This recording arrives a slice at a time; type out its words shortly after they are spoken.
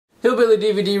Hillbilly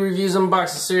DVD Reviews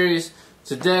unboxing series.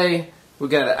 Today we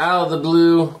got it out of the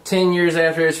blue, 10 years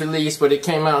after its release, but it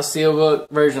came out in steelbook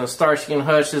version of Starsky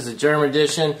Hutch. This is a German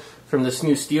edition from this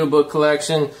new steelbook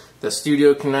collection that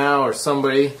Studio Canal or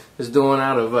somebody is doing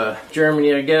out of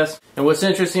Germany, I guess. And what's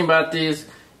interesting about these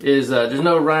is there's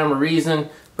no rhyme or reason,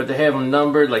 but they have them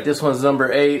numbered. Like this one's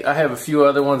number 8. I have a few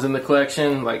other ones in the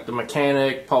collection, like The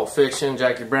Mechanic, Pulp Fiction,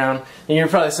 Jackie Brown. And you're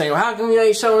probably saying, well, how come you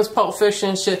ain't showing us Pulp Fiction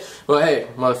and shit? Well, hey,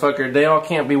 motherfucker, they all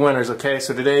can't be winners, okay?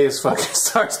 So today is fucking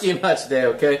Starsky Hutch Day,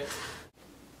 okay?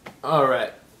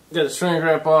 Alright, got the shrink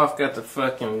wrap off, got the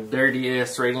fucking dirty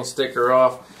ass rating sticker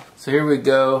off. So here we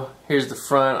go. Here's the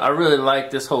front. I really like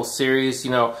this whole series.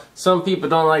 You know, some people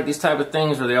don't like these type of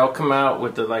things where they all come out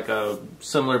with like a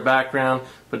similar background,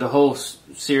 but the whole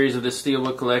series of this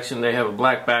steelbook collection, they have a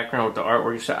black background with the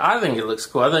artwork shot. I think it looks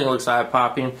cool. I think it looks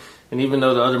eye-popping. And even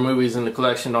though the other movies in the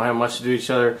collection don't have much to do with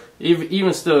each other,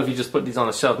 even still, if you just put these on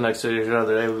the shelf next to each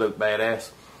other, they would look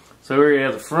badass. So here we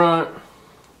have the front.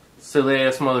 Silly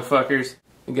ass motherfuckers.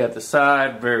 We got the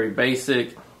side, very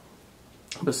basic,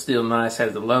 but still nice,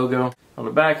 has the logo. On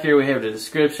the back here we have the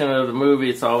description of the movie.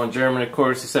 It's all in German, of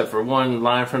course, except for one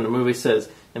line from the movie. It says,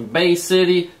 in Bay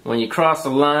City, when you cross the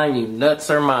line, you nuts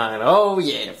are mine. Oh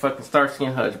yeah, fucking Starsky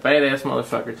and Hutch, badass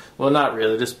motherfuckers. Well, not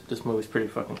really, this movie's pretty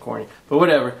fucking corny, but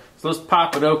whatever. So let's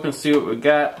pop it open, see what we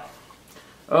got.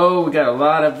 Oh, we got a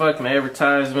lot of fucking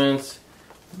advertisements,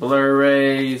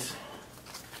 blu-rays,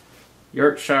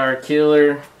 Yorkshire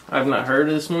Killer. I've not heard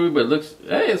of this movie, but it looks,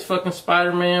 hey, it's fucking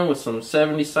Spider-Man with some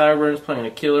 70s sideburns playing a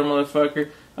killer motherfucker.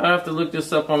 I'll have to look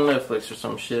this up on Netflix or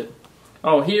some shit.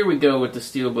 Oh, here we go with the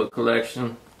steelbook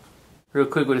collection. Real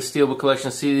quick with the steelbook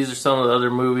collection, see, these are some of the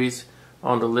other movies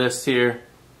on the list here.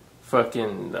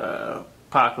 Fucking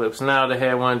Apocalypse Now, they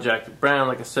had one, Jackie Brown,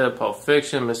 like I said, Pulp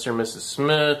Fiction, Mr. and Mrs.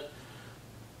 Smith,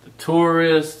 The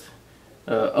Tourist,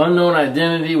 Unknown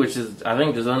Identity, which is, I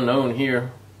think, is unknown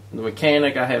here. The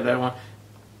Mechanic, I have that one.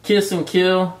 Kiss and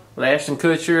Kill with Ashton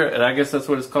Kutcher, and I guess that's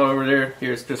what it's called over there.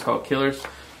 Here it's just called Killers.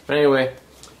 But anyway,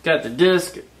 got the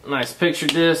disc, nice picture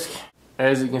disc.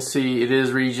 As you can see, it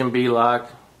is Region B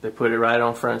lock. They put it right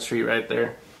on Front Street right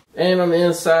there. And on the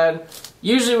inside,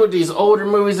 usually with these older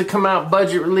movies that come out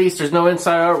budget release, there's no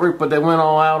inside artwork, but they went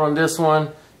all out on this one.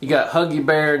 You got Huggy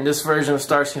Bear in this version of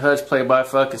Starsky Hutch, played by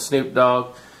fucking Snoop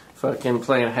Dogg, fucking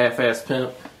playing a half-ass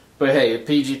pimp. But hey, at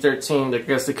PG-13, I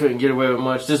guess they couldn't get away with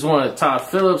much. This is one of Todd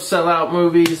Phillips' sellout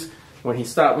movies when he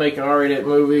stopped making R-rated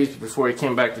movies before he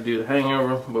came back to do The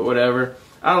Hangover, but whatever.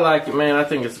 I like it, man. I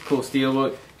think it's a cool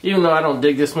steelbook. Even though I don't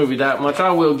dig this movie that much,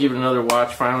 I will give it another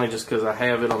watch finally just because I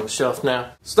have it on the shelf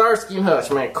now. Starsky and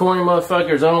Hutch, man. Corny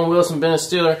motherfuckers. Owen Wilson, Ben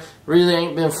Stiller. Really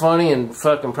ain't been funny in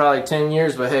fucking probably 10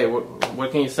 years, but hey,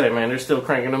 what can you say, man? They're still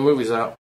cranking the movies out.